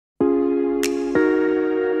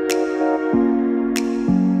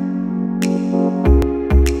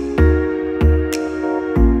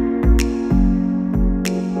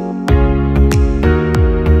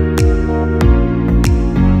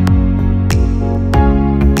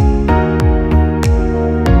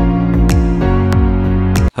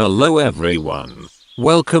Hello everyone.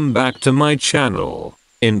 Welcome back to my channel.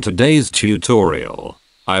 In today's tutorial,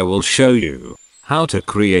 I will show you how to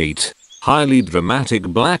create highly dramatic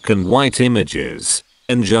black and white images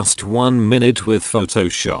in just 1 minute with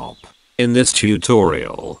Photoshop. In this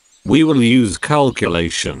tutorial, we will use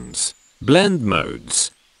calculations, blend modes.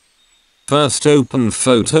 First open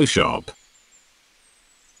Photoshop.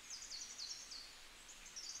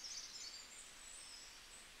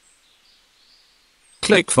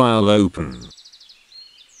 Click File, Open.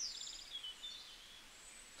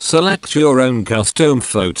 Select your own custom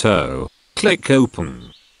photo. Click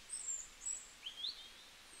Open.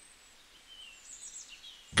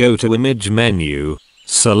 Go to Image menu.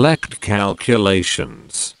 Select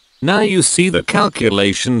Calculations. Now you see the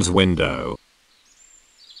Calculations window.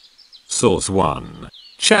 Source 1.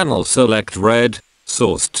 Channel select red.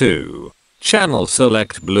 Source 2. Channel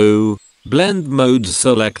select blue. Blend mode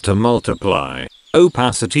select to multiply.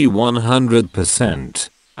 Opacity 100%.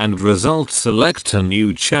 And result select a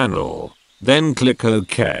new channel. Then click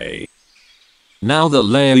OK. Now the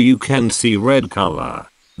layer you can see red color.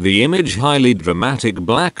 The image highly dramatic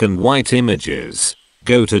black and white images.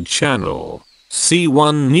 Go to channel. See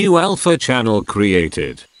one new alpha channel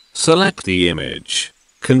created. Select the image.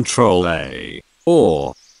 Ctrl A.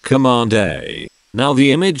 Or Command A. Now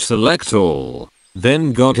the image select all.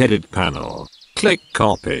 Then go to edit panel. Click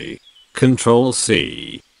copy. Ctrl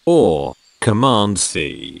C. Or Command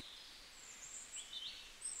C.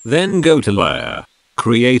 Then go to layer.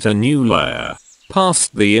 Create a new layer. Pass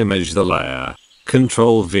the image the layer.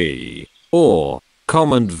 Ctrl V. Or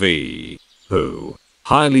Command V.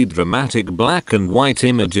 Highly dramatic black and white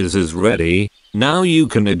images is ready. Now you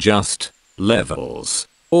can adjust levels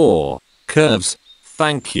or curves.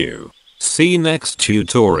 Thank you. See next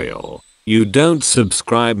tutorial. You don't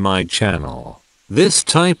subscribe my channel. This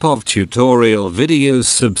type of tutorial videos,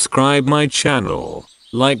 subscribe my channel.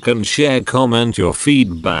 Like and share, comment your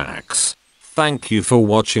feedbacks. Thank you for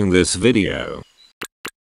watching this video.